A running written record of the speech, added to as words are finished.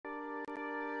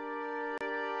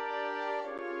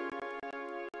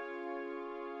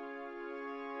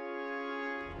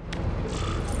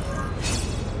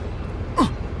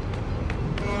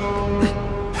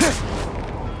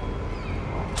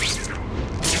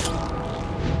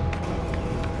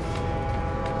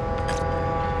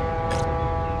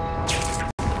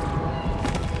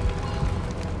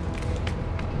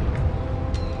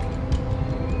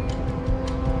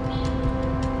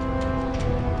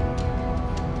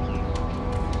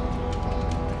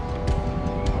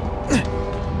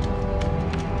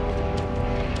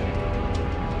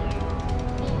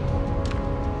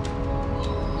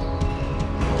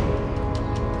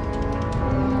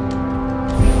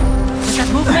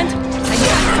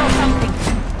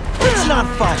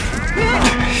not fun.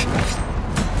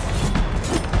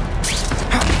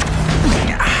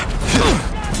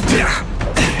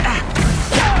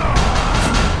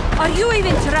 Are you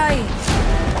even trying?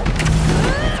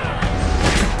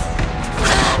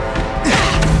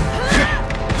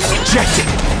 Ejected.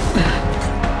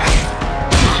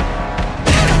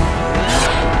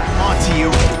 On to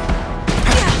you.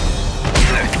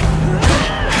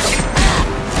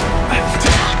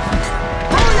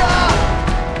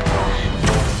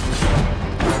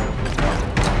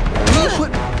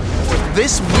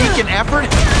 This weak in effort?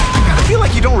 I feel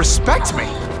like you don't respect me.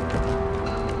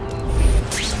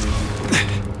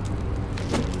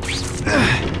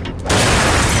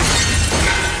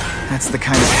 That's the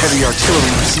kind of heavy artillery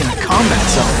you see in a combat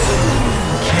zone.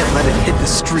 You can't let it hit the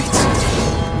streets.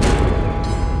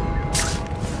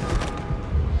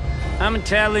 I'm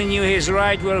telling you, he's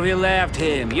right where we left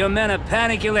him. Your men are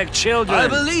panicking like children. I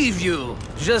believe you.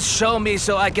 Just show me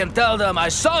so I can tell them I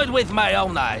saw it with my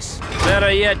own eyes.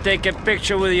 Better yet, take a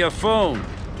picture with your phone.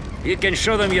 You can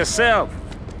show them yourself.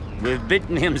 We've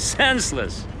beaten him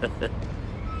senseless.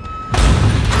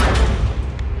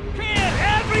 Here,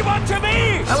 everyone to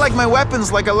me! I like my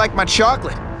weapons like I like my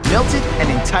chocolate. Melted and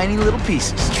in tiny little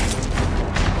pieces.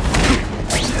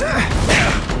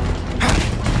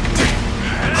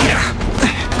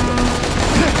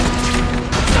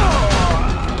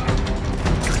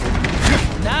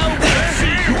 Now we'll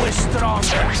see who is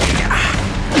stronger.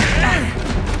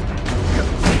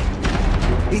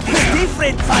 It is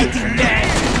different fighting man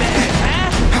to man,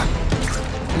 huh?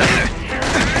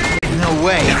 No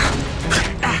way.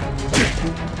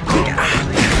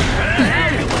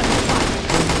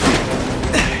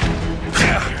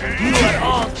 You are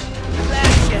all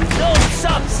flesh and no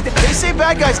substance. They say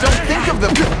bad guys don't think of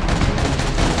them.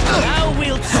 Now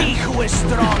we'll see who is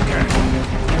stronger.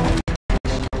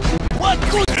 What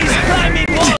good is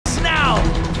climbing walls now?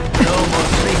 No more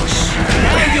tricks.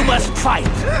 Now you must fight.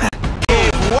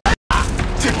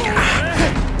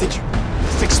 Did you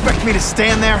just expect me to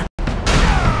stand there?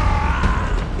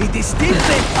 It is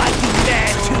different fighting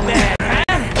man to man, huh?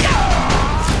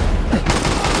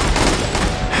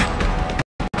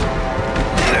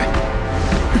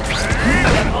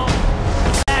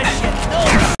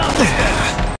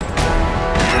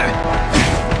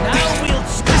 Now we'll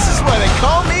see. This is why they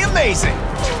call me amazing.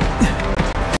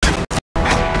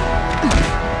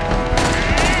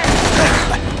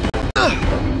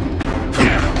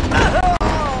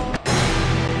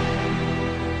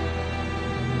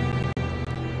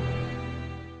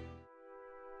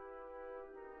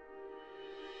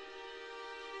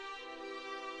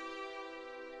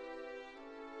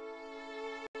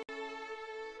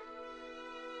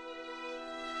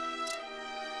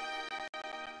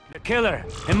 The killer,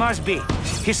 it must be.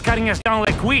 He's cutting us down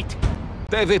like wheat.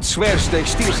 David swears they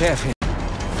still have him.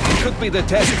 It could be the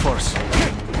task force.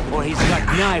 Or he's got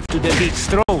knife to the beast's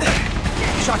throat.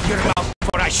 Shut your mouth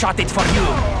before I shot it for you.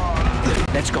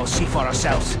 Let's go see for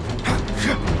ourselves.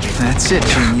 That's it,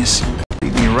 genius.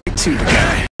 Lead me right to the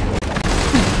guy.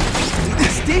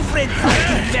 It's different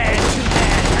fighting man to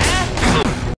man, huh?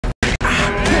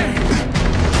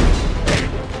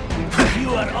 You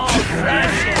are all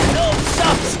flesh and no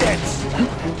substance.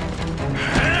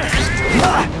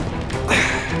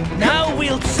 Now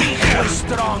we'll see who is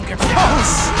stronger. Oh,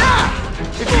 snap!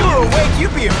 If you were awake,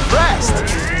 you'd be impressed.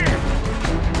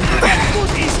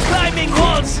 What is climbing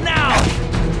walls now?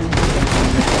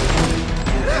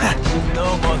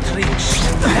 No more tricks.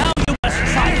 Now you must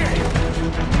fight.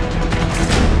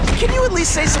 Can you at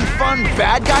least say some fun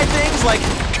bad guy things like,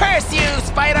 "Curse you,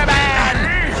 Spider-Man"?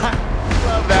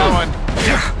 Love that one.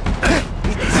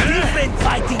 It is different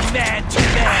fighting man to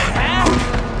man, huh?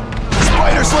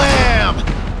 Spider Slam!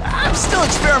 I'm still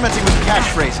experimenting with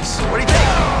catchphrases. What do you think?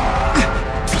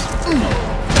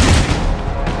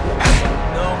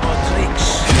 No more tricks.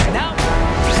 Now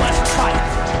you must fight.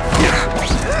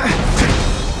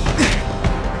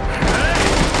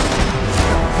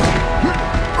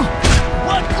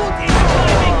 What good is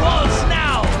climbing walls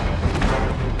now?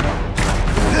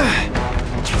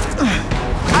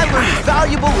 I learned a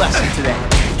valuable lesson today.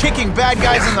 Kicking bad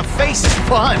guys in the face is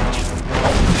fun.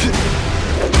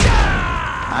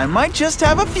 I might just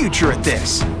have a future at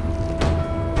this.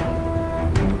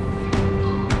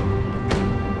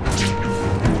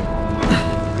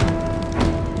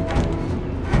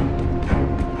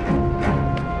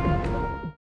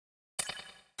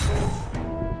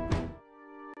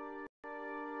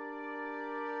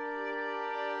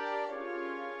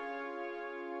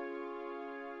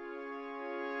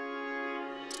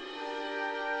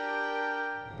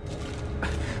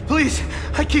 Please,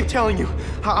 I keep telling you,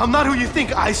 I'm not who you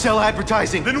think. I sell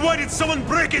advertising. Then why did someone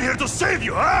break in here to save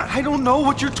you, huh? I don't know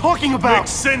what you're talking about.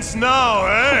 Makes sense now,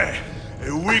 eh?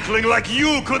 A weakling like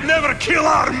you could never kill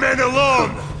our men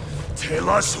alone! Tell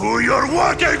us who you're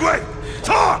working with!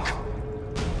 Talk!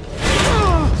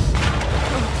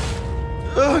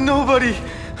 Nobody.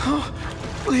 Oh,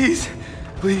 please.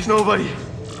 Please, nobody.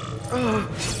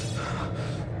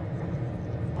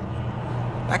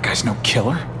 That guy's no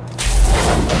killer.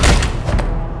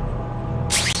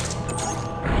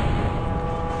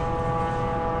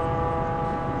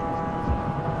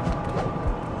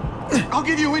 I'll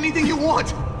give you anything you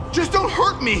want. Just don't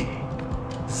hurt me.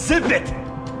 Zip it,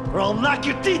 or I'll knock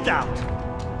your teeth out.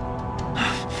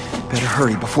 Better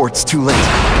hurry before it's too late.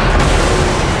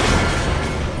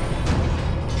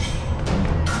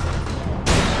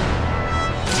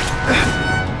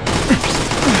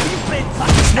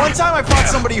 One time I fought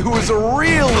somebody who was a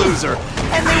real loser,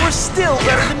 and they were still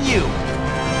better than you.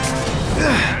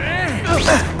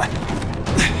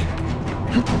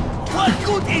 What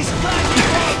good is climbing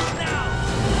walls now?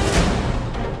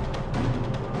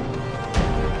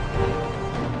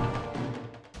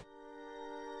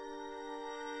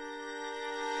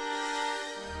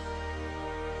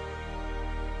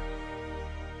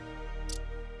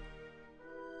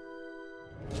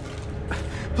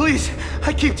 Please,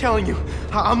 I keep telling you,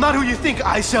 I'm not who you think.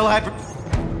 I sell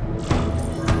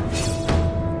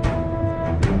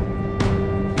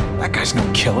That guy's no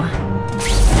killer.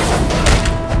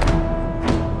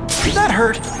 Did that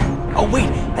hurt? Oh wait,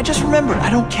 I just remembered, I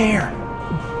don't care.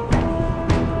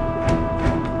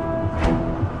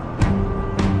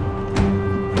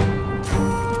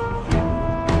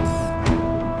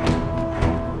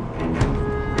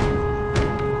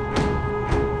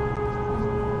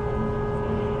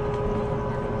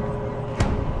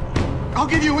 I'll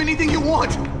give you anything you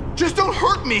want. Just don't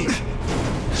hurt me.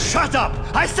 Shut up!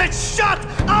 I said shut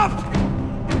up!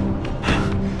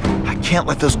 I can't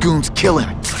let those goons kill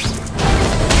him.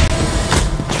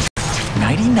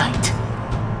 Nighty-night.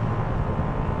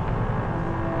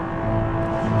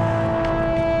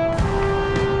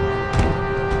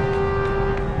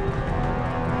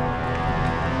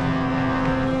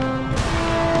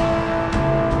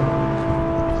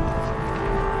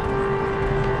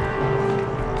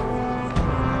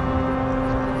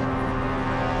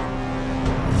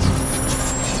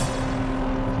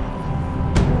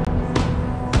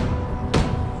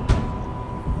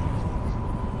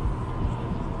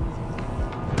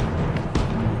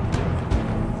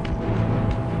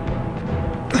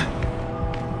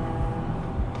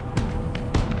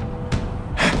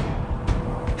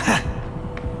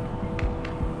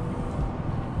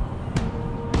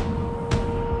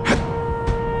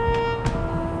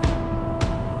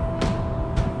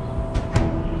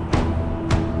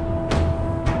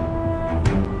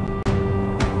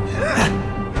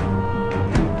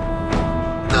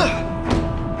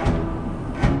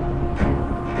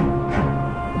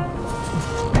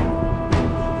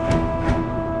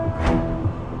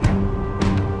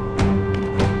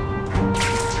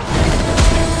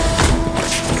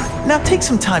 Now take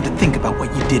some time to think about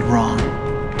what you did wrong.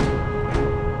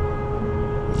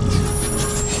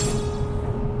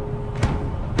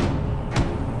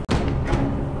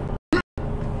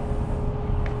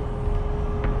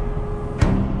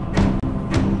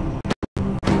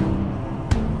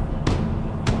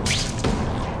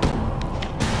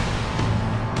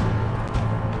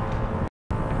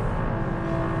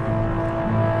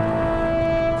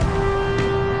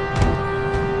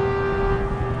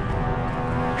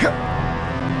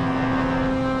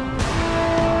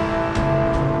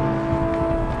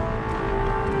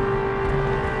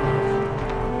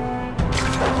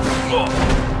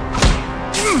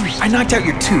 I knocked out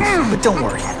your tooth, but don't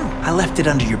worry. I left it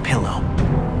under your pillow.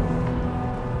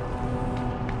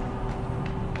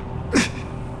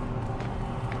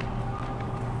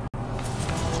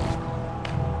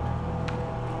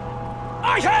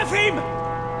 I have him!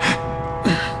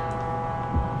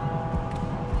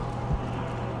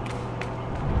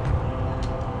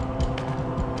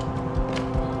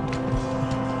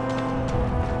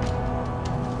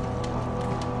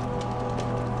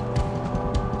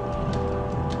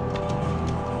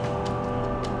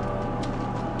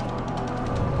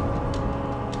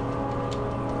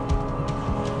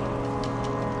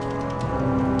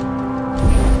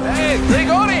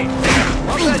 Grigori!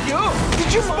 Was that you?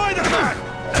 Did you Spider-Man?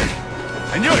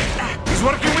 I knew it! He's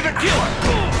working with a killer!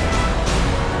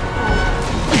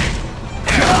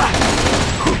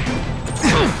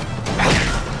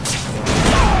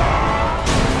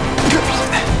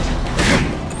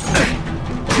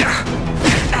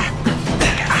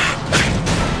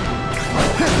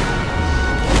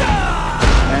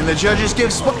 the judges give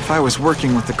If I was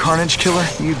working with the Carnage Killer,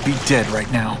 you'd be dead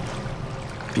right now.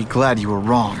 Be glad you were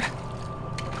wrong.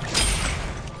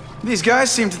 These guys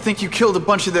seem to think you killed a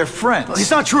bunch of their friends. It's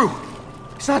not true.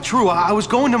 It's not true. I was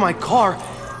going to my car,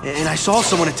 and I saw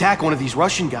someone attack one of these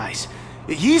Russian guys.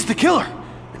 He's the killer,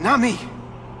 not me.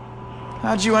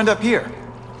 How'd you end up here?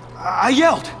 I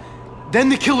yelled. Then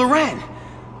the killer ran.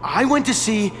 I went to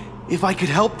see if I could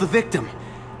help the victim.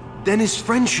 Then his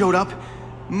friend showed up.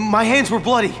 My hands were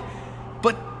bloody.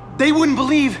 But they wouldn't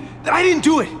believe that I didn't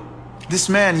do it. This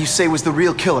man you say was the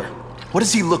real killer. What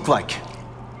does he look like?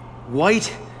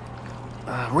 White,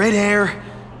 red hair,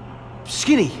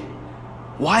 skinny,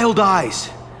 wild eyes.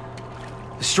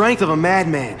 The strength of a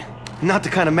madman. Not the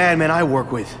kind of madman I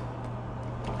work with.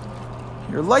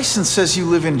 Your license says you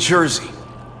live in Jersey.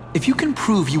 If you can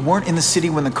prove you weren't in the city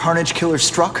when the Carnage Killer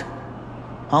struck,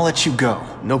 I'll let you go.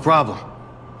 No problem.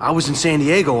 I was in San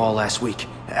Diego all last week,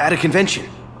 at a convention.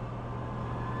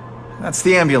 That's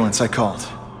the ambulance I called.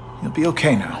 You'll be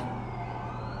okay now.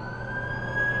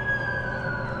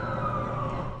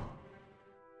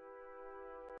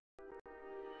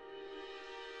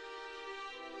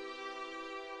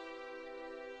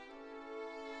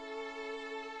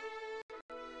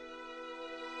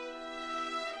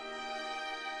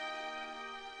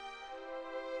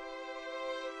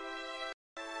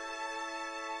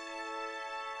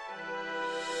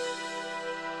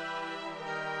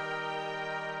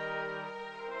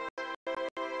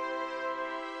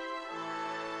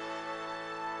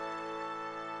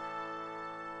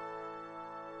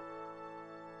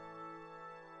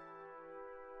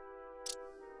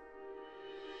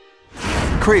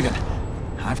 Craven,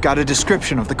 I've got a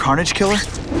description of the Carnage Killer.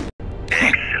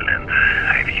 Excellent.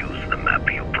 I've used the map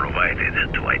you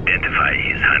provided to identify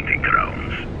his hunting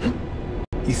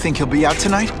grounds. You think he'll be out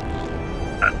tonight?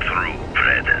 A true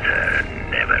predator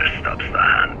never stops the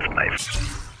hunt, my friend.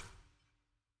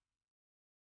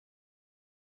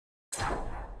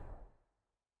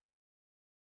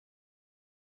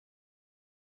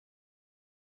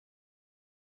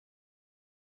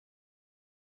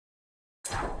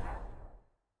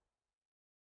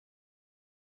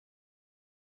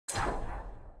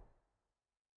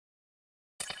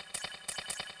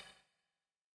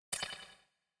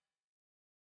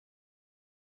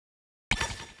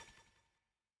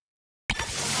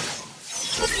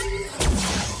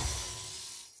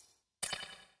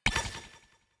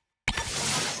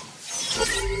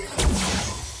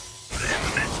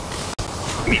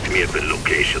 Meet me at the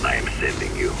location I am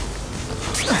sending you.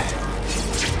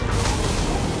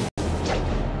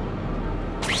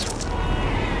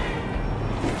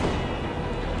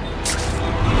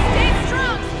 Stay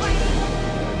strong, Spidey!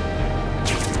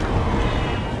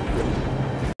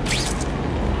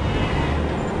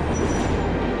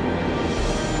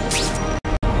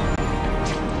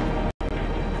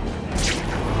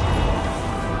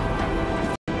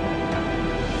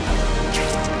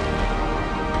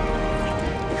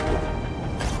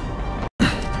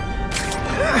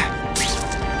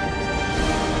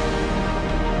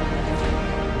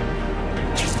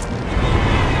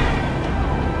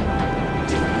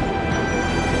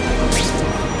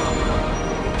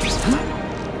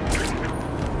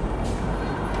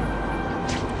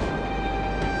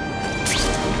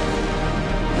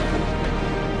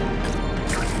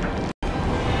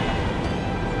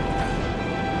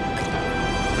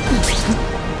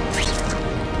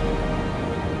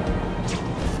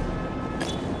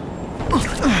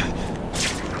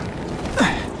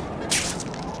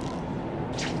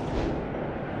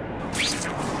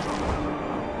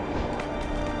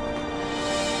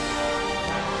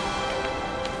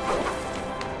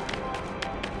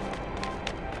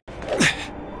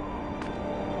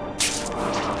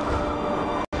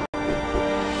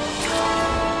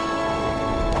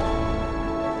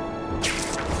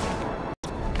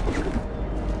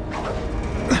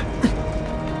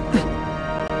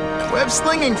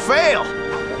 Slinging fail!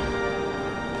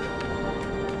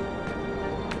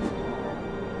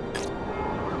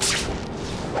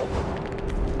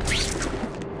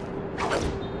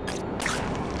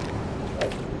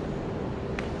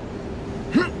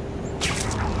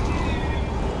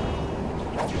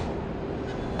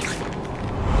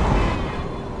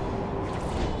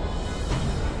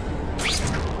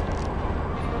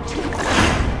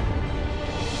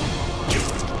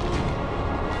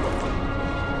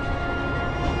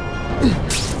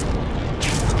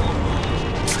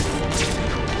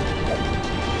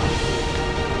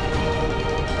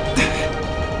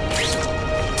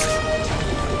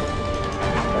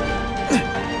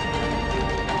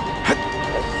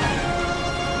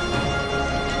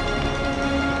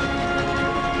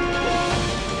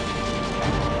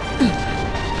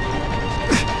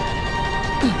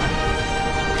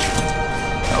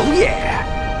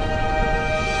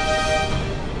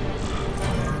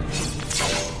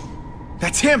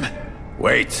 him!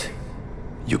 Wait.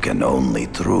 You can only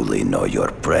truly know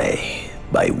your prey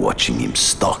by watching him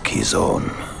stalk his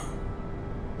own.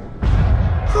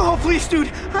 Oh, please,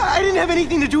 dude. I didn't have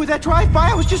anything to do with that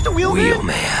drive-by. I was just a wheelman.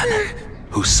 Wheelman?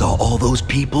 Who saw all those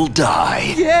people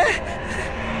die? Yeah?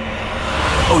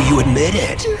 Oh, you admit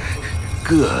it?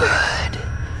 Good.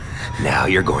 Now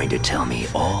you're going to tell me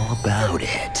all about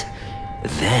it.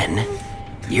 Then,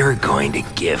 you're going to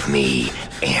give me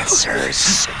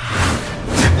answers.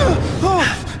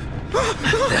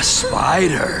 The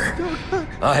spider.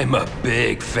 I'm a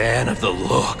big fan of the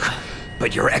look,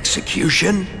 but your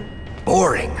execution?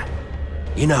 Boring.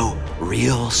 You know,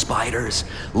 real spiders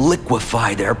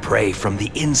liquefy their prey from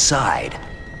the inside.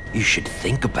 You should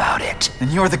think about it.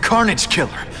 And you're the Carnage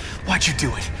Killer. Why'd you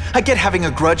do it? I get having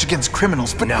a grudge against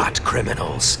criminals, but... Not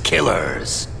criminals,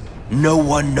 killers. No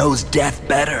one knows death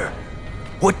better.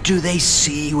 What do they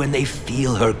see when they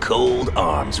feel her cold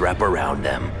arms wrap around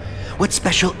them? What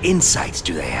special insights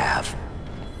do they have?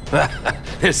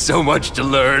 There's so much to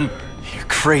learn. You're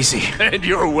crazy. And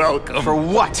you're welcome. For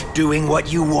what? Doing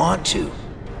what you want to,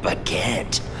 but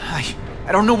can't. I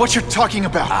don't know what you're talking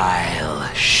about. I'll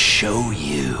show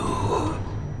you.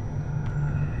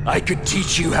 I could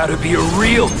teach you how to be a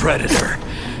real predator.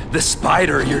 The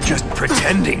spider you're just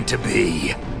pretending to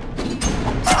be.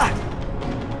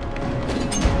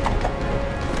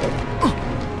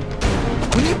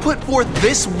 When you put forth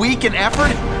this week an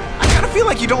effort, I gotta feel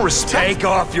like you don't respect... Take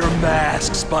off your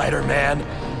mask, Spider-Man.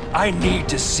 I need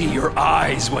to see your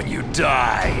eyes when you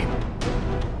die.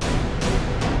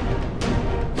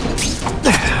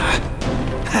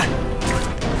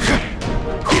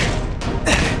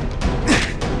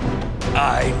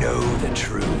 I know the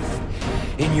truth.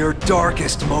 In your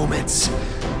darkest moments,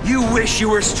 you wish you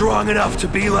were strong enough to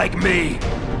be like me.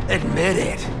 Admit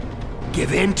it.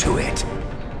 Give in to it.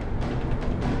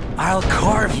 I'll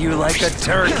carve you like a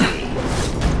turkey.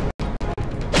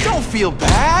 Don't feel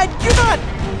bad.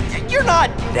 You're not...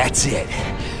 That's it.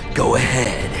 Go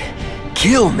ahead.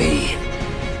 Kill me.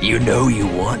 You know you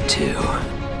want to.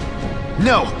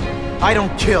 No, I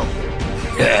don't kill.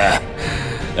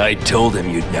 I told him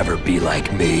you'd never be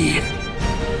like me.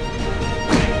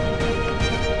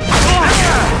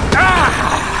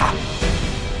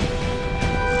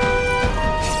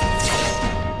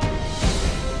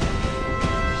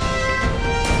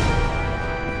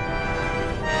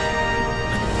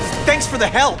 Thanks for the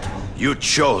help. You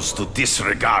chose to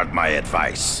disregard my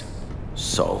advice.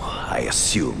 So, I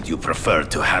assumed you preferred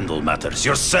to handle matters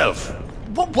yourself.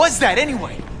 What was that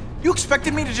anyway? You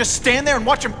expected me to just stand there and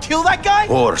watch him kill that guy?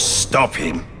 Or stop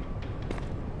him.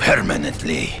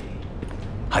 Permanently.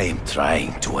 I am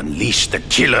trying to unleash the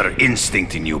killer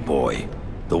instinct in you, boy.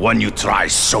 The one you try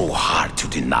so hard to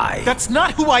deny. That's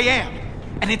not who I am.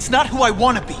 And it's not who I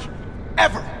want to be.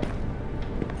 Ever.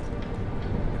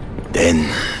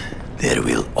 Then, there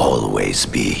will always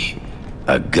be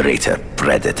a greater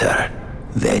predator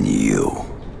than you.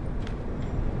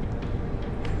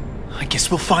 I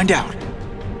guess we'll find out.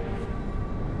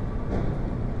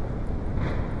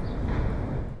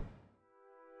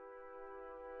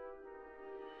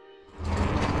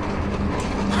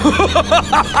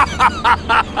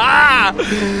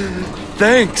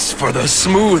 Thanks for the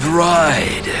smooth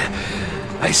ride.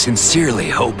 I sincerely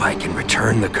hope I can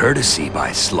return the courtesy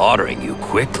by slaughtering you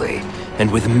quickly and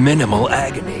with minimal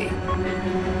agony.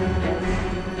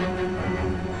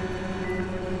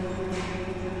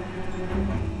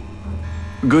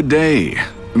 Good day,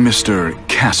 Mr.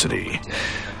 Cassidy.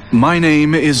 My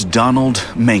name is Donald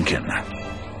Mencken.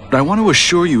 I want to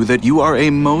assure you that you are a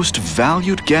most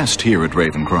valued guest here at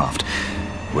Ravencroft.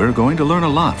 We're going to learn a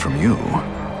lot from you.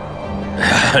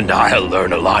 And I'll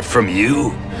learn a lot from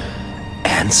you.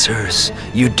 Answers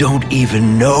you don't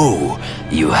even know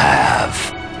you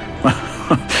have.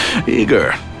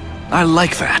 Eager. I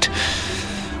like that.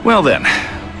 Well then,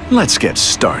 let's get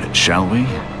started, shall we?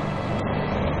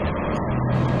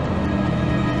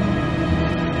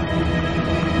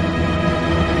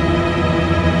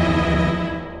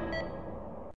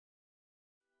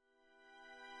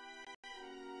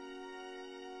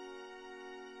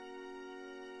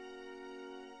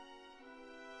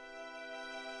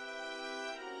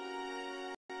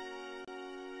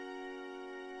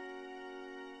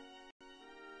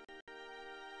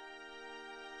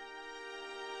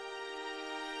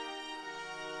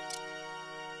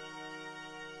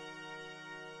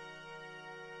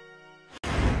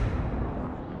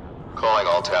 Calling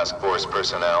all task force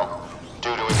personnel.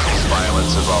 Due to increased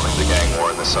violence involving the gang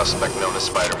war and the suspect known as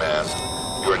Spider-Man,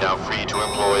 you are now free to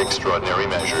employ extraordinary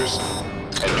measures.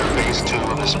 Enter phase 2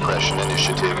 of the suppression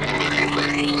initiative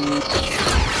immediately.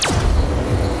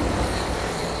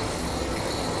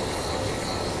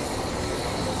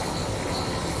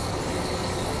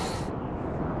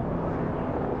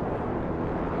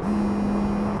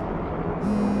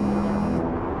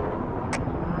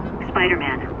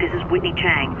 is Whitney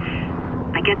Chang.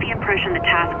 I get the impression the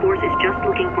task force is just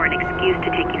looking for an excuse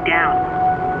to take you down.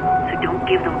 So don't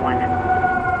give them one.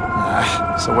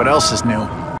 So what else is new?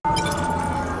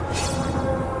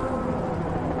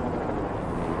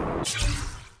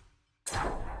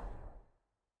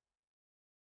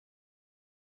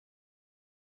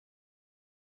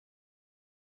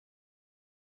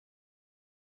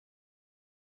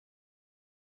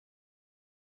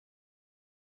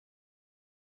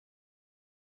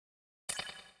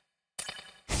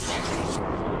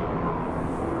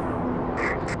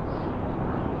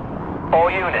 All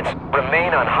units,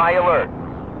 remain on high alert.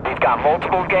 We've got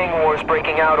multiple gang wars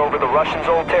breaking out over the Russians'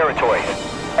 old territories.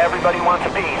 Everybody wants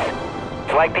a piece.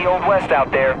 It's like the Old West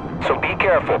out there, so be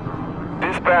careful.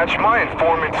 Dispatch, my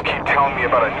informants keep telling me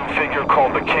about a new figure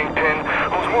called the Kingpin,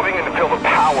 who's moving in to fill the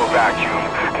power vacuum.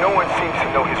 No one seems to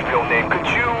know his real name.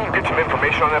 Could you get some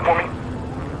information on that for me?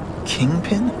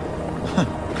 Kingpin?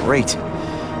 Great.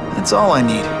 That's all I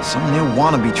need. Some new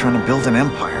wannabe trying to build an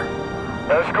empire.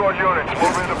 Escort units,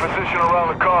 move into position around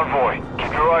the convoy.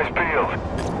 Keep your eyes peeled.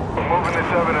 We're moving this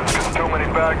evidence because too many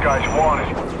bad guys want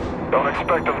it. Don't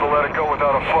expect them to let it go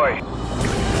without a fight.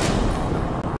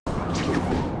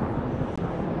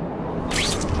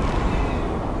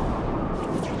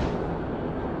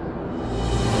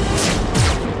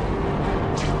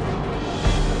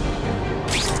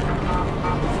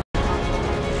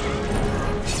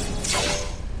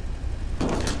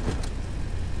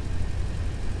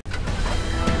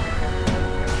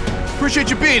 Appreciate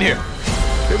you being here.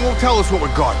 They won't tell us what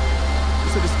we're guarding.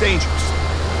 They said it's dangerous.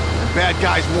 And bad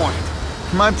guys want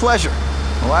it. My pleasure.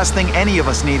 The last thing any of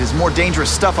us need is more dangerous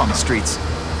stuff on the streets.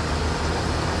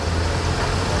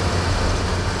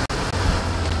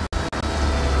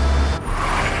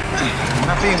 They're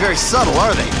not being very subtle,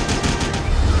 are they?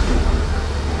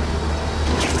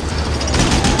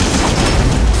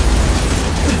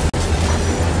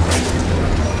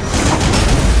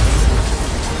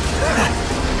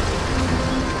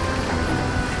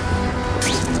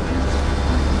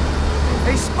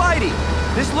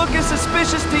 This look as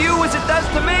suspicious to you as it does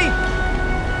to me?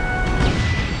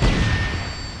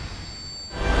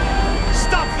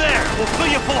 Stop there! We'll fill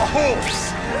you full of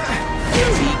holes!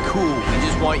 Be cool. We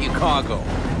just want your cargo.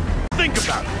 Think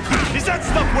about it. Is that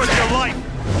stuff worth your life?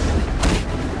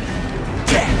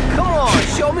 Come on,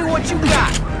 show me what you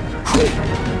got.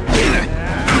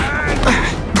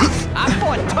 I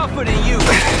fought tougher than you.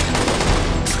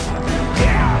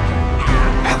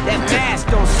 That mask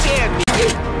don't scare me.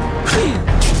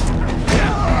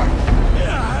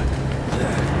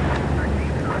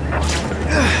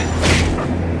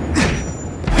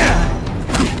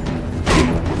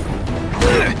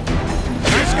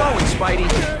 Nice going, Spidey.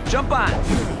 Jump on.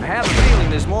 I have a feeling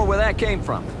there's more where that came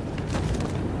from.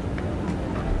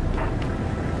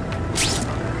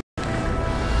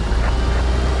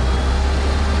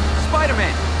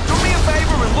 Spider-Man, do me a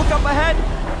favor and look up ahead.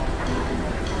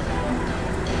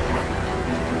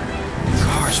 The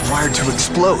car's wired to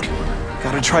explode.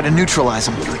 Gotta try to neutralize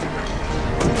them.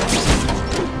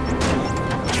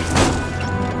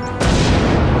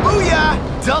 Booyah!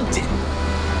 Dunked it!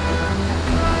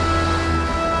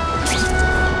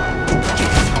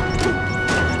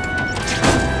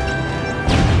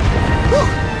 Whew.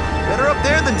 Better up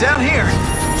there than down here.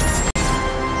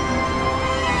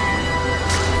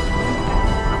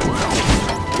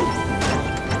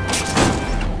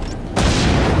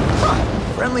 Huh.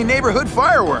 Friendly neighborhood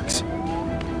fireworks.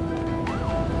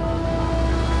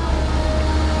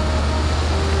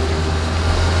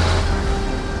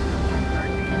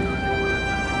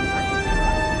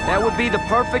 That would be the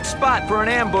perfect spot for an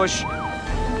ambush.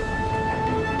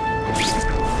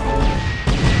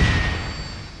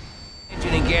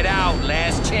 Engine and get out,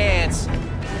 last chance.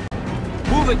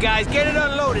 Move it, guys, get it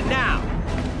unloaded now.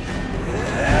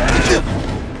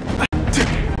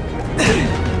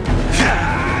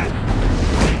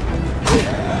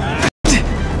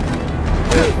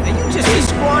 And you just a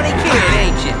scrawny kid,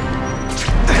 ain't you?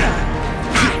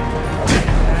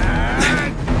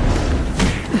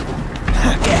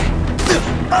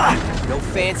 No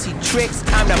fancy tricks,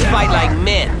 time to fight like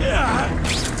men.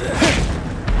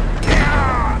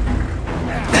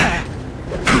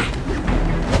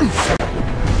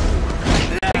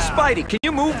 Hey, Spidey, can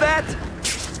you move that?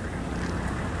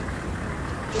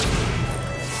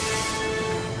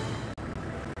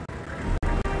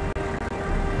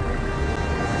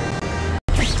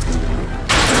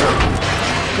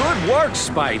 Good work,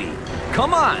 Spidey.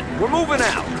 Come on, we're moving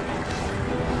out.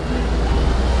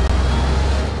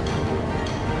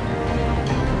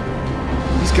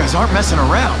 These guys aren't messing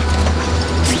around.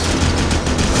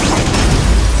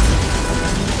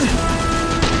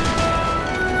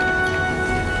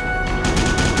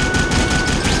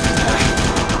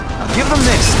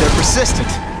 persistent.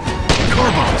 Car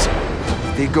bombs.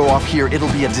 If they go off here,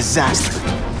 it'll be a disaster.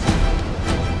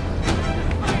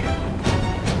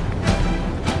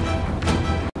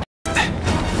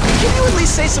 Can you at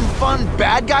least say some fun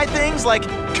bad guy things like,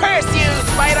 "Curse you,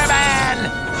 Spider-Man"?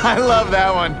 I love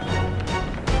that one.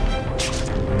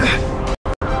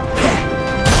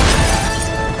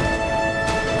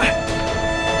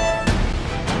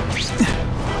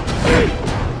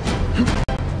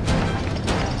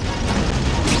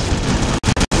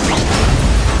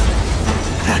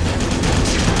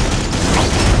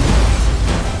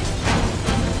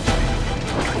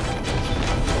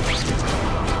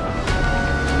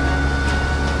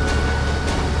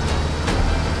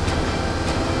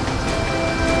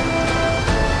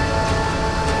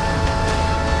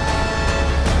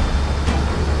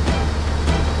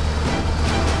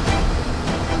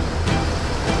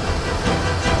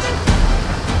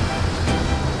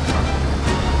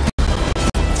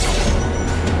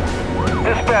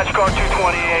 Dispatch car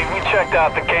 228, we checked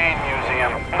out the game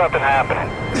museum. Nothing happening.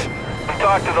 We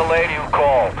talked to the lady who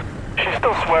called. She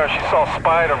still swears she saw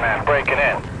Spider-Man breaking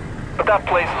in. But that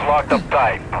place is locked up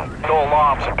tight. No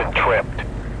alarms have been tripped.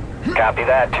 Copy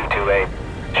that, 228.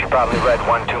 She probably read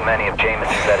one too many of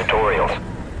Jameson's editorials.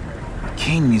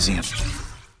 Kane Museum.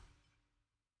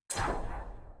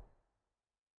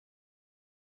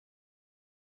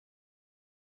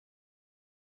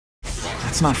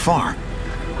 That's not far.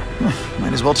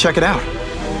 Might as well check it out.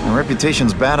 My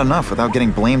reputation's bad enough without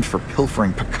getting blamed for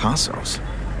pilfering Picassos.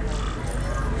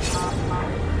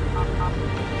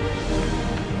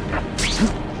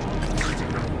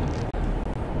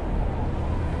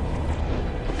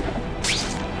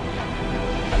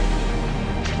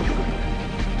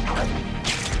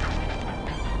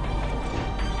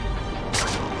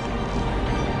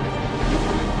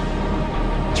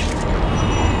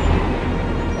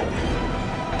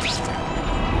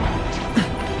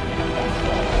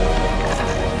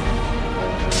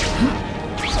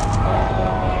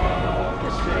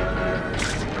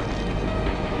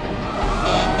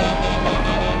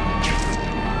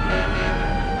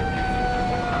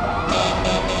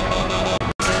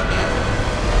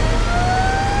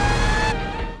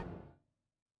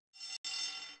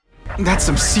 That's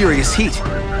some serious heat.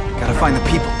 Gotta find the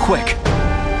people quick.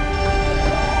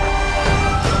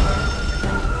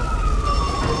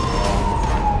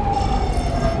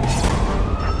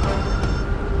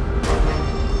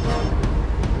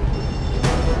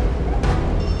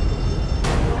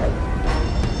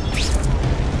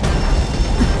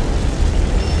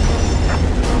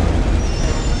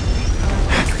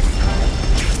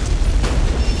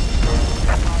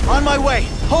 On my way.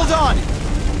 Hold on.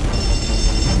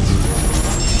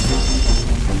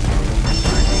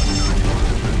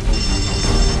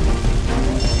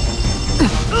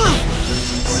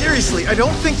 Seriously, I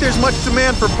don't think there's much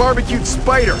demand for barbecued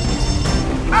spider.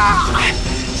 Ah!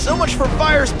 So much for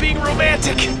fires being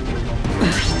romantic.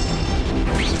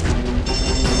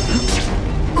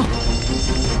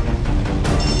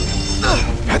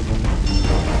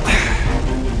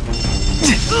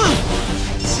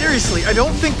 Seriously, I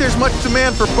don't think there's much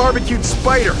demand for barbecued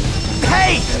spider.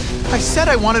 Hey! I said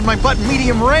I wanted my butt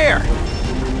medium rare.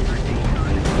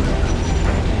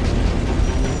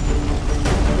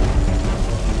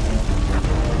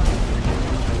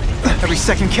 Every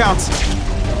second counts.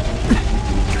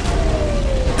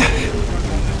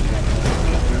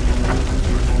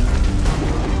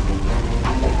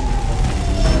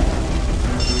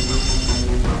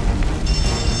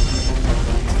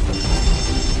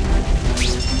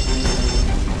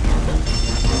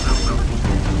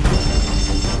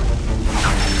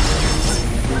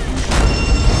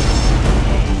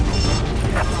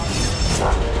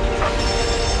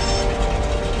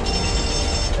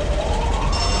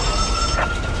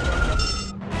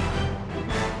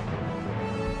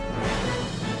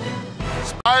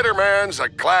 Spider-Man's a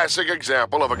classic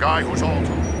example of a guy who's all...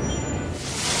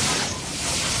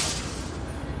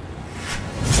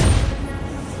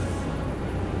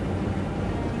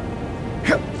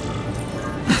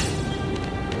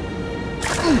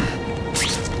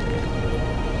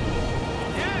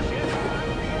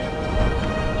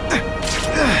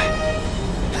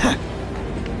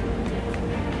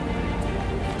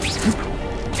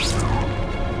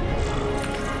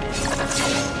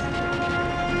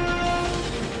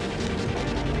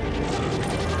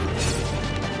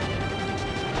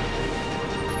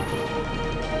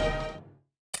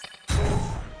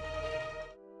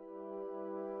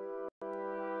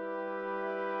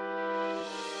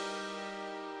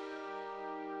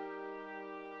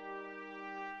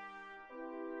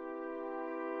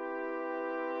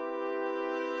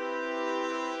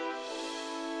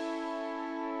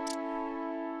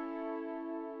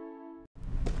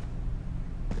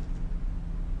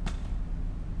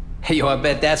 Hey, yo, I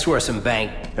bet that's worth some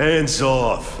bank. Hands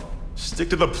off.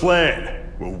 Stick to the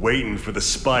plan. We're waiting for the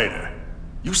spider.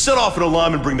 You set off an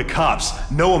alarm and bring the cops.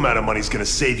 No amount of money's gonna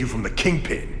save you from the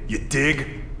kingpin. You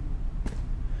dig?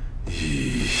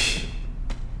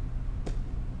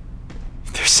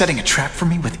 They're setting a trap for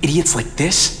me with idiots like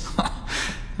this?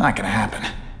 Not gonna happen.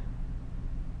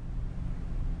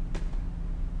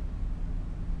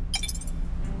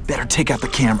 Better take out the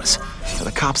cameras, or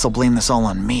the cops will blame this all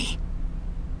on me.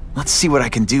 Let's see what I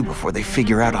can do before they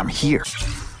figure out I'm here.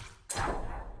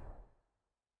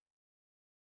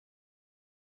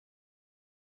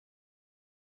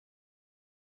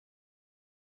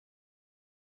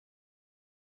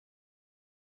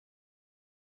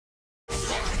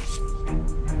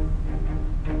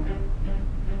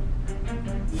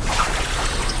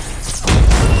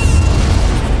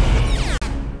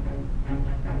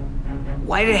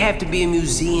 Why did it have to be a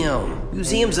museum?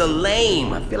 Museums are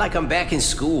lame. I feel like I'm back in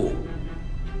school.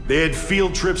 They had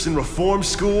field trips in reform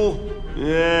school?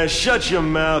 Yeah, shut your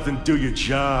mouth and do your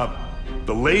job.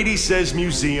 The lady says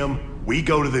museum, we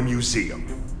go to the museum.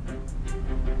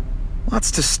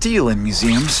 Lots to steal in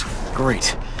museums.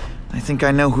 Great. I think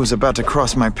I know who's about to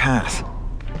cross my path.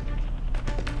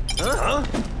 Huh?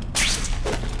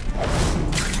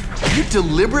 Are you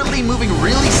deliberately moving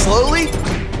really slowly?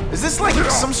 Is this like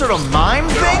some sort of mime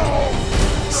thing?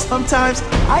 Sometimes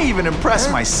I even impress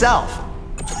myself.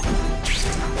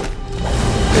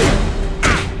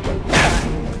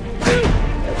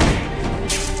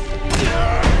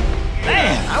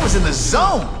 Man, I was in the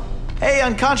zone. Hey,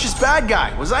 unconscious bad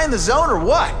guy, was I in the zone or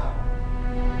what?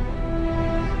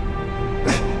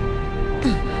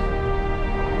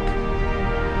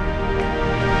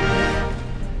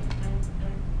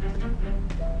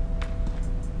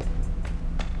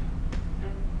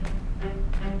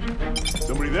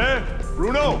 Somebody there?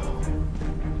 Bruno?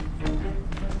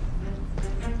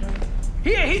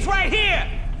 Here, he's right here!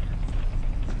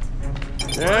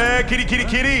 Yeah,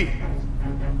 kitty.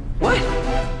 What?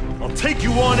 I'll take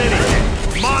you on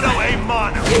anything. Mono a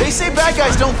mono. They say bad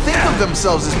guys don't think of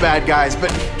themselves as bad guys, but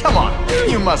come on,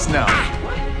 you must know.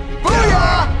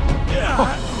 Booyah!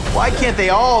 Why can't they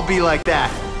all be like that?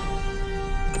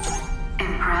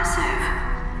 Impressive.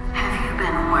 Have you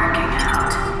been working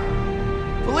out?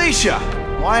 Felicia,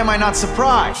 why am I not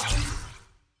surprised?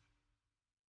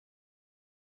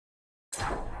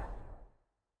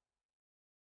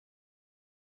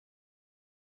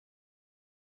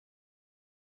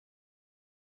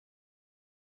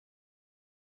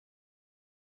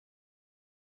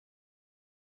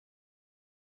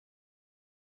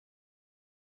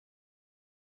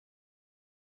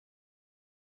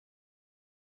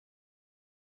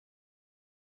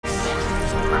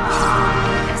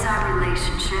 Is our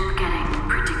relationship getting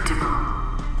predictable?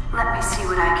 Let me see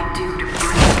what I can do to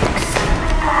bring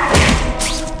excitement back.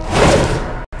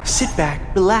 Sit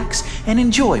back, relax, and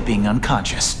enjoy being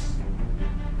unconscious.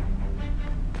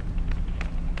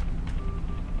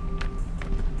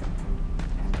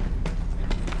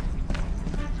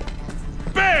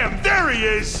 Bam! There he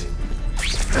is!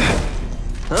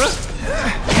 Huh?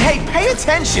 Hey, pay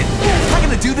attention! I'm not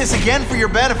gonna do this again for your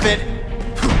benefit.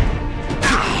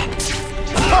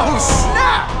 Oh,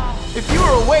 snap! If you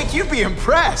were awake, you'd be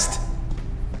impressed.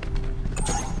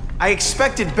 I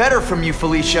expected better from you,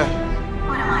 Felicia.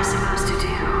 What am I supposed to do?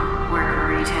 Work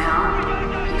retail? You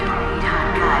don't need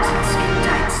hot guys in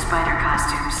skin-tight spider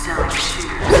costumes selling shoes.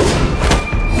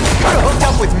 Could've hooked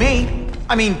up with me.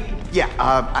 I mean, yeah,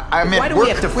 I meant why do work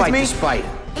we have to with fight me. the spider?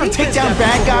 Take down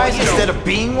bad guys instead of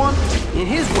being one? In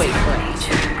his way, I need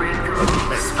you to break the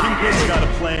rules, Kingpin's got a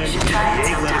plan. He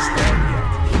ain't let us down yet.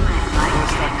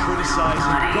 Let's not criticize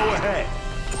him. Go ahead.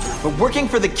 But working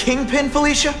for the Kingpin,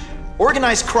 Felicia?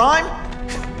 Organized crime?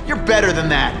 You're better than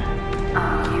that.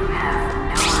 Oh, you have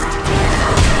no idea.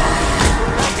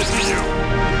 This is you.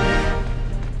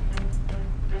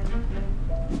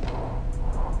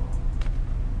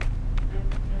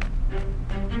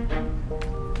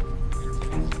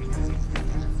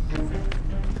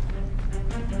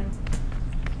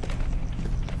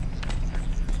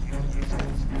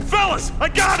 Fellas, I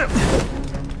got him!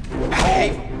 Hey,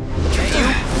 you.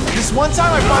 This one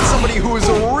time I fought somebody who was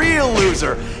a real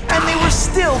loser, and they were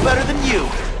still better than you.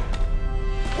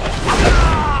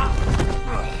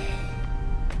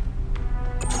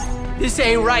 This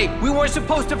ain't right. We weren't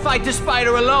supposed to fight the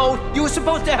spider alone. You were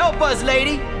supposed to help us,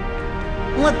 lady.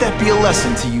 Let that be a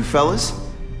lesson to you, fellas.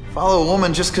 Follow a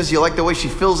woman just because you like the way she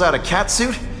fills out a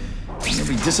catsuit, and you'll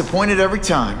be disappointed every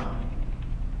time.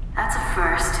 That's a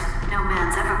first. No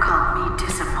man's ever called me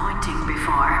disappointing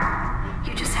before.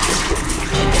 You just have to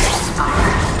give me a chance,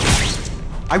 Spider.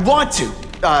 I want to.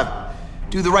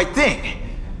 do the right thing.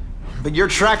 But your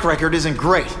track record isn't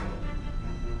great.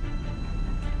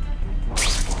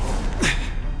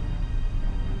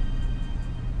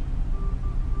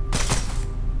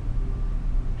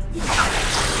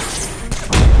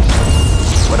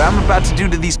 What I'm about to do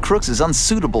to these crooks is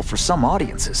unsuitable for some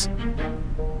audiences.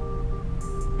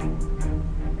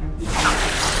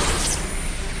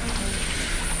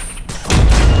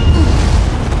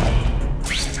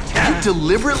 Are you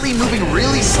deliberately moving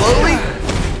really slowly?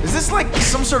 Is this like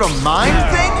some sort of mime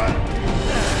thing?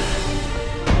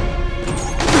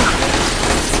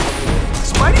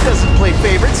 Spidey doesn't play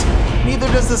favorites, neither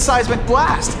does the seismic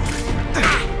blast.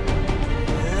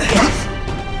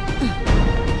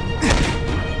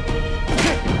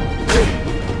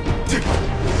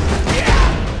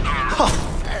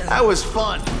 That was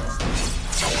fun.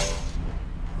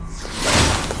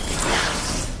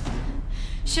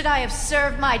 Should I have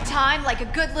served my time like a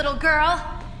good little girl?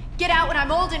 Get out when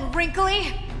I'm old and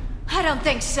wrinkly? I don't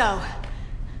think so.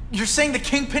 You're saying the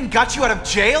Kingpin got you out of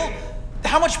jail?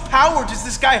 How much power does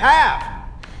this guy have?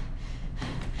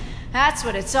 That's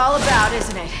what it's all about,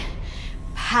 isn't it?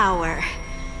 Power.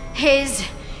 His,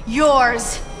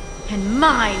 yours, and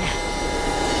mine.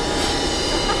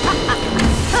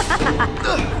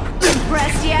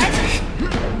 Impressed yet?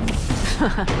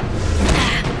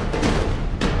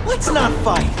 Let's not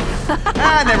fight.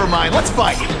 Never mind. Let's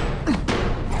fight.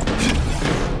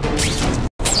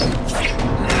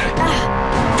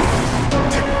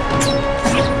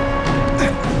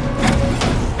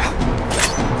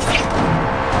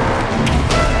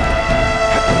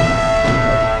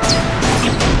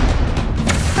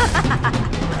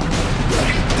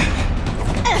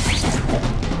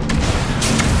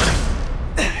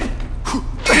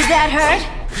 Did that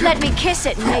hurt? Let me kiss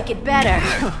it and make it better.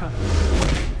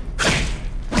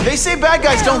 They say bad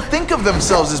guys don't think of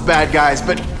themselves as bad guys,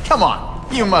 but come on,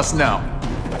 you must know.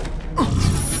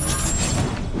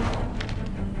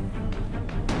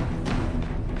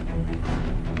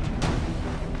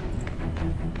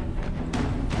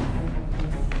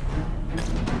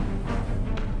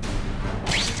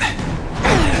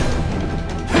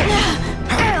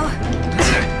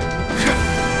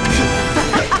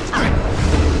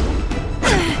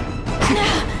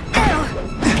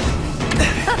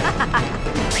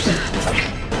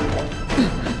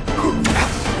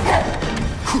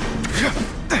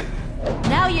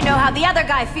 Now you know how the other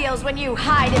guy feels when you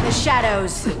hide in the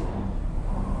shadows.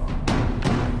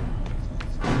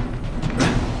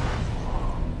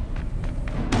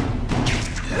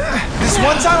 This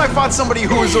one time I fought somebody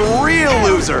who was a real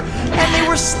loser, and they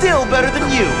were still better than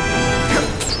you.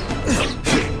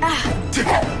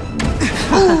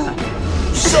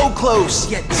 Ooh, so close,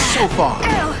 yet so far.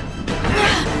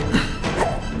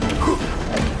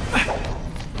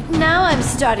 Now I'm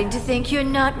starting to think you're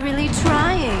not really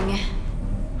trying.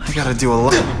 I gotta do a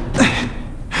lot.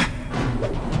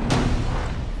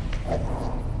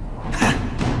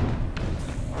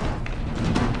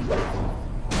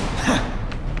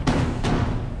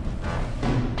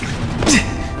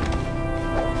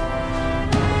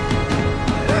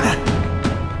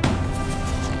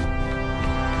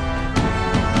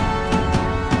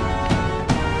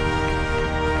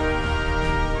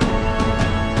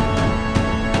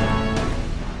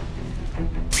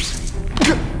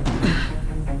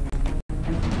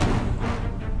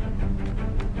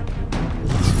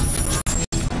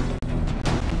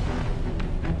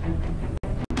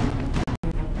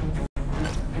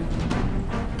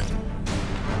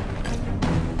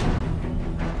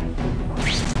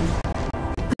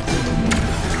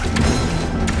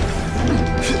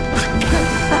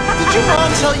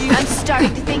 I'm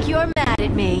starting to think you're mad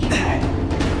at me.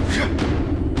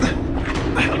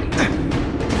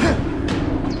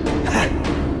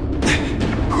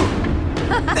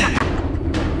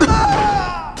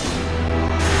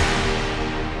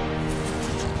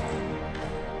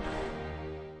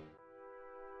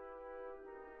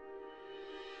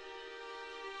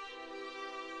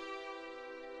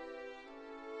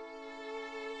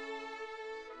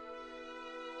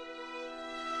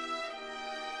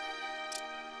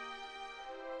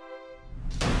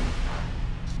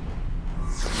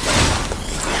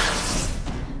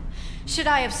 Should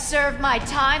I have served my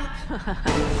time?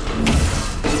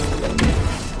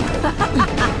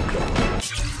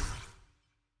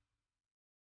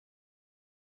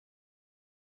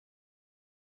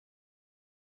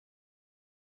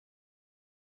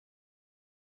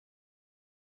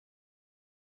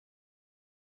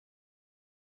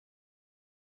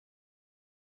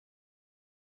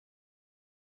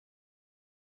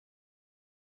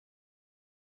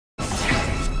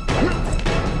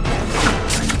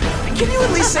 Can you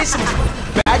at least say some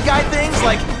bad guy things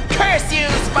like, "Curse you,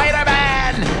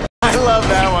 Spider-Man"? I love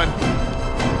that one.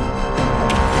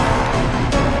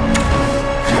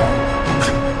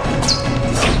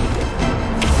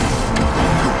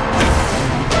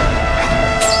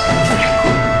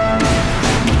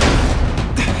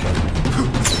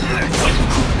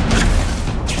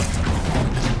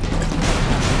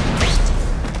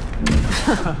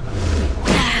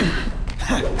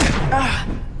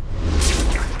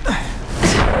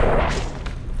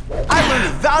 I learned a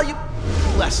valuable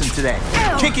lesson today.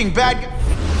 Kicking bad guys.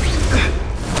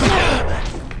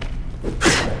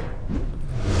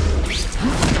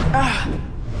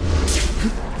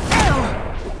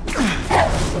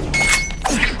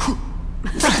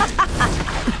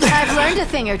 I've learned a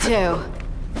thing or two.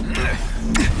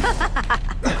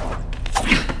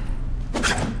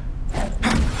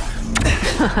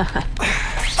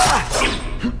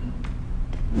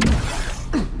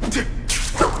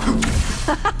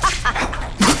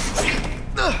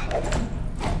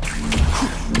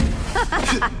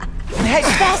 Hey,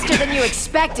 faster than you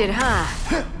expected, huh?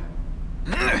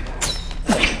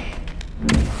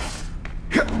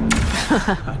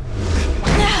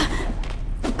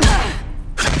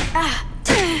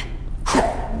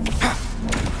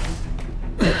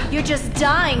 You're just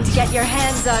dying to get your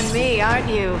hands on me, aren't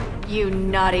you, you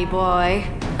naughty boy?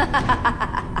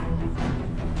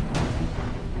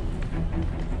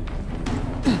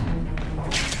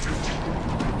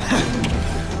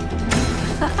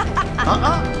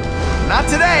 Not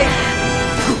today.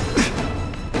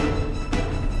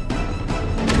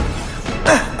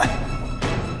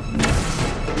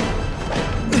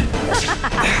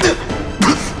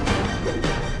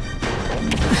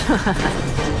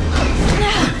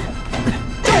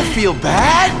 Don't feel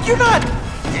bad. You're not.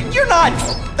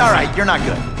 All right, you're not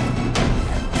good.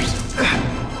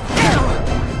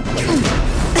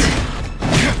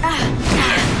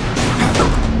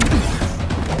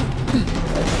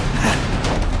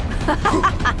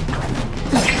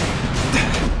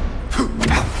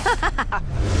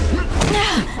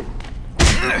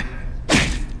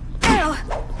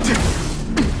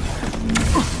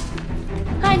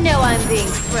 I know I'm being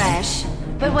fresh,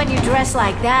 but when you dress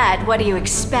like that, what do you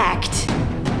expect?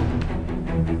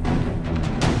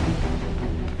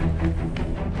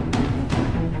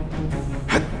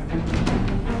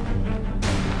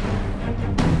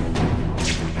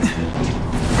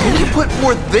 Can you put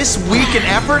forth this week in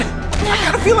effort? I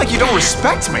kind of feel like you don't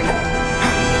respect me.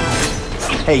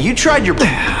 Hey, you tried your...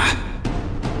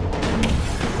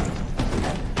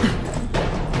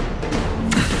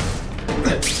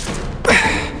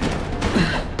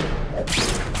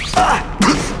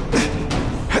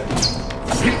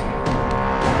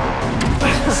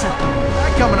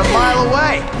 Coming a mile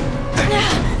away.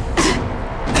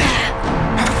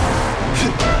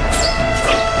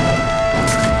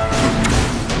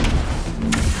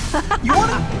 You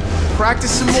wanna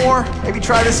practice some more? Maybe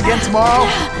try this again tomorrow?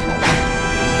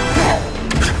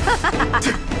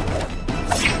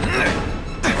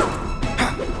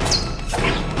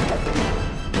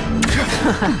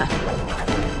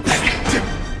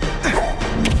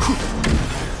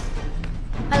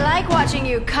 I like watching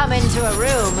you come into a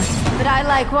room, but I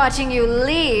like watching you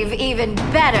leave even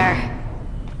better.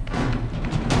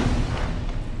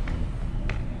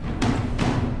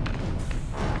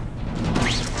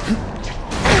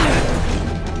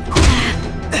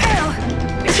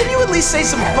 Can you at least say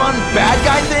some fun bad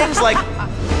guy things like,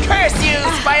 "Curse you,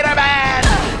 Spider-Man"?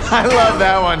 I love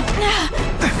that one.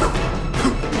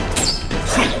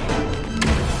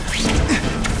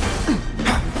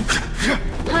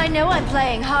 I know I'm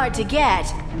playing hard to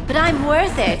get, but I'm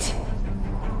worth it.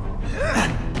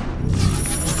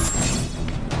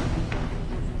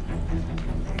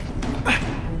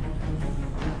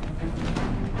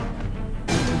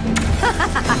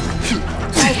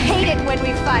 I hate it when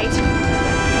we fight.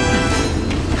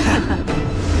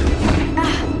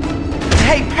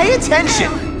 Hey, pay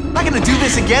attention! I'm not gonna do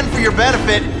this again for your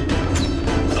benefit.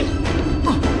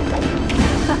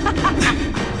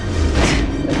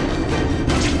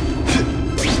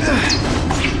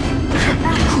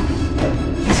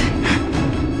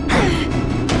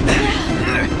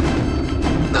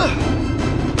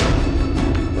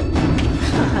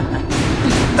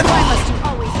 Why must you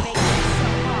always make things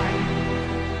so hard?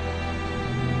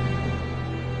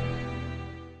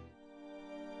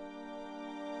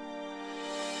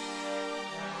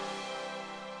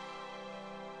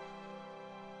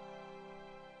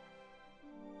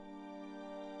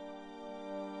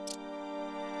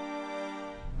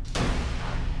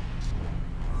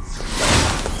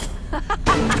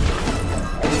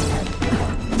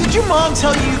 mom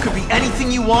tell you you could be anything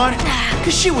you want?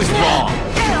 Because she was wrong.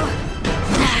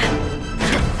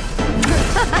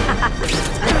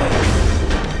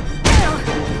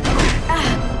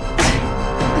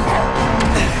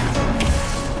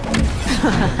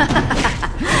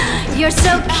 You're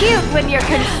so cute when you're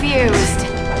confused.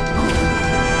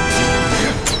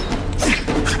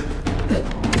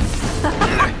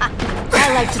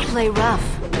 I like to play rough.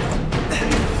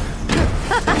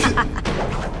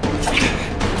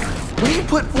 When you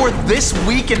put forth this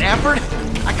week in effort,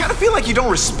 I kind of feel like you don't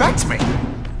respect me.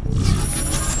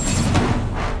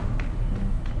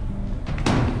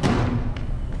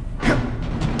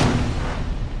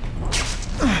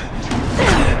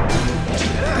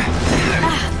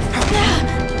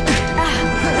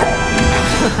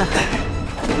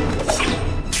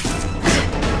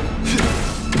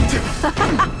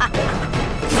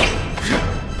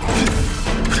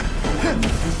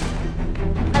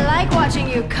 I like watching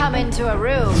you come into a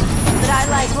room, but I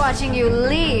like watching you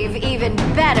leave even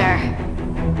better.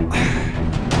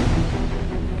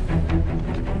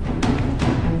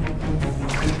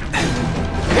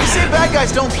 They say bad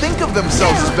guys don't think of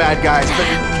themselves as bad guys, but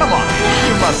come on,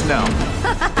 you must know.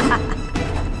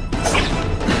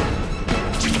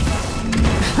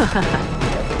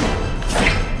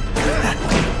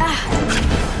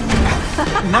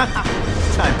 Not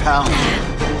this time, pal.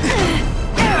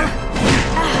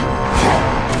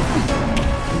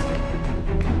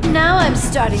 Now I'm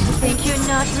starting to think you're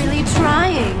not really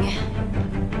trying.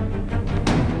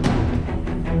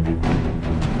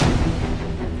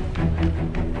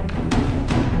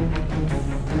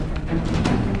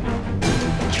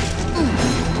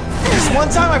 This one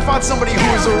time I fought somebody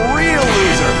who was a real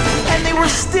loser, and they were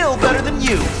still better than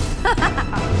you.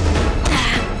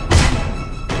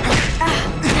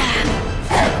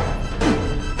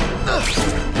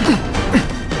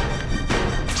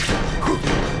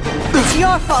 It's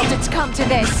your fault it's come to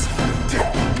this.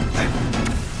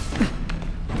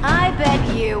 I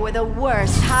bet you were the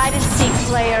worst hide-and-seek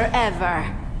player ever.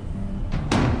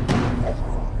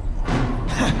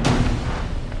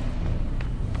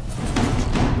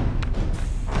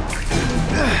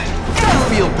 Don't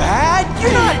feel bad.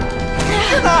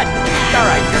 You're not. All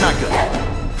right, you're not good.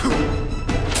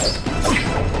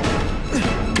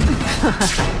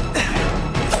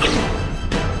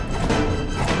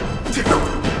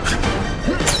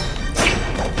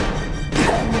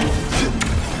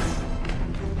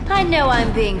 I know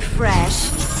I'm being fresh,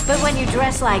 but when you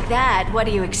dress like that, what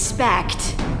do you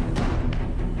expect?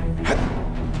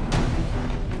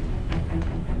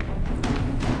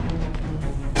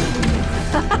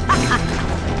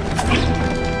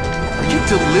 Are you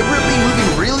deliberately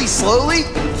moving really slowly?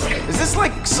 Is this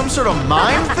like some sort of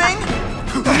mime thing?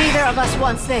 Neither of us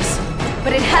wants this,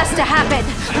 but it has to happen.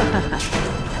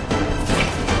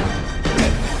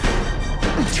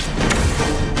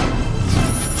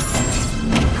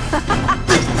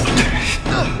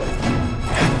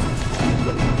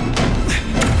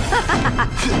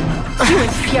 You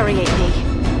infuriate me.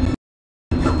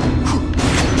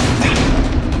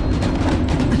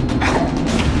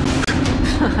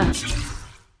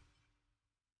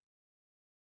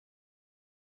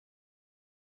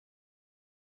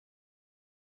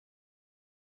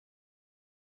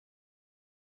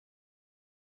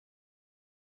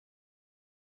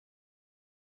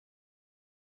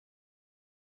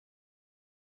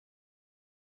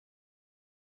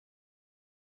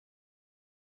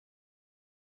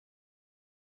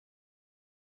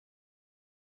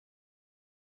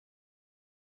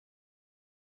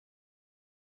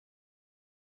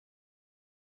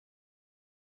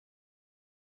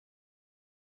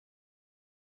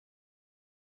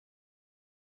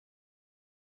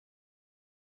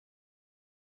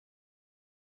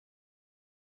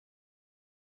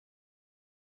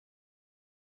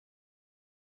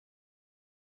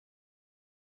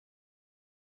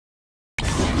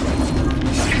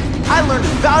 I learned a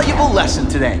valuable lesson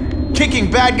today.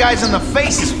 Kicking bad guys in the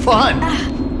face is fun.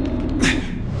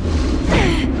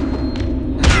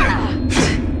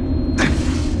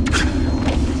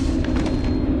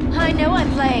 I know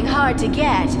I'm playing hard to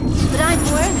get, but I'm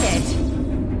worth it.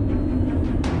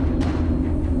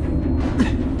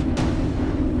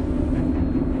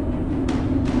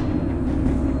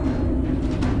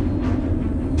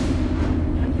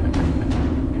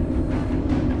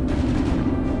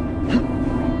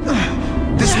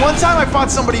 One time I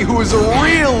fought somebody who was a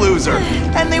real loser,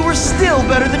 and they were still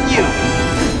better than you.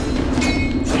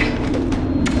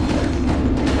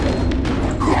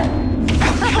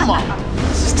 Come on,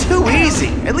 this is too easy.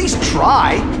 At least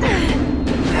try.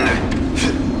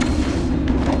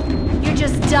 You're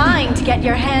just dying to get get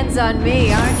your hands on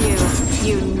me, aren't you?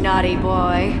 You naughty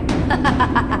boy.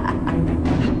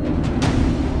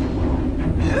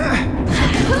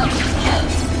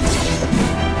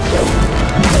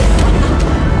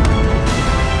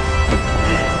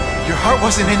 Your heart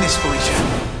wasn't in this,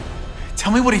 Felicia.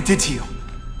 Tell me what he did to you.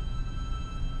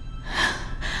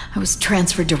 I was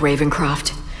transferred to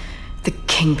Ravencroft. The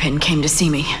Kingpin came to see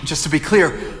me. Just to be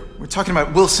clear, we're talking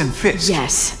about Wilson Fisk.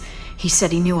 Yes. He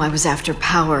said he knew I was after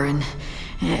power and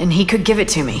he could give it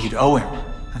to me. You'd owe him.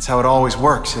 That's how it always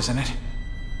works, isn't it?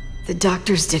 The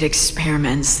doctors did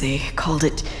experiments. They called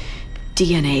it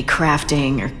DNA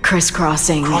crafting or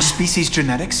crisscrossing. Cross-species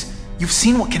genetics? You've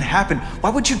seen what can happen. Why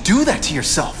would you do that to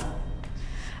yourself?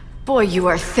 Boy, you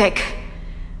are thick.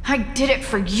 I did it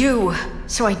for you,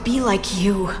 so I'd be like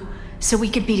you, so we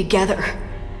could be together.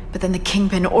 But then the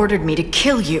Kingpin ordered me to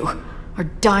kill you, or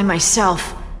die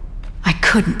myself. I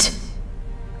couldn't.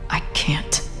 I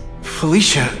can't.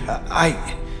 Felicia,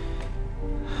 I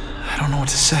don't know what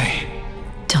to say.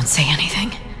 Don't say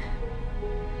anything.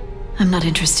 I'm not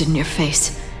interested in your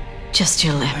face, just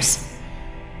your lips.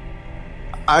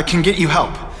 I can get you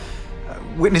help.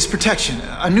 Witness protection,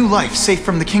 a new life safe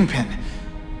from the Kingpin.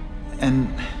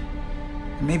 And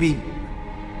maybe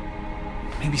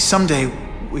someday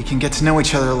we can get to know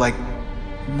each other like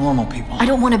normal people. I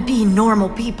don't want to be normal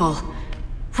people.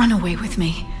 Run away with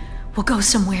me. We'll go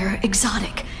somewhere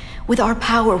exotic. With our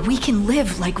power, we can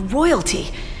live like royalty.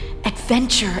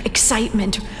 Adventure,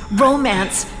 excitement,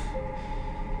 romance.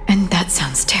 And that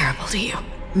sounds terrible to you.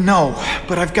 No,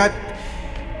 but I've got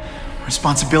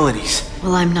responsibilities.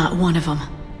 Well, I'm not one of them.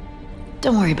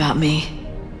 Don't worry about me.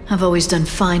 I've always done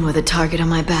fine with a target on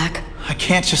my back. I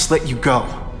can't just let you go.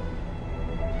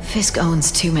 Fisk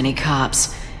owns too many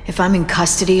cops. If I'm in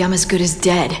custody, I'm as good as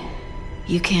dead.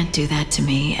 You can't do that to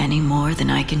me any more than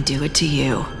I can do it to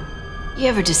you. You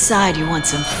ever decide you want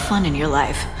some fun in your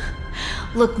life?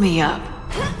 Look me up.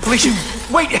 Felicia,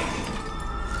 wait!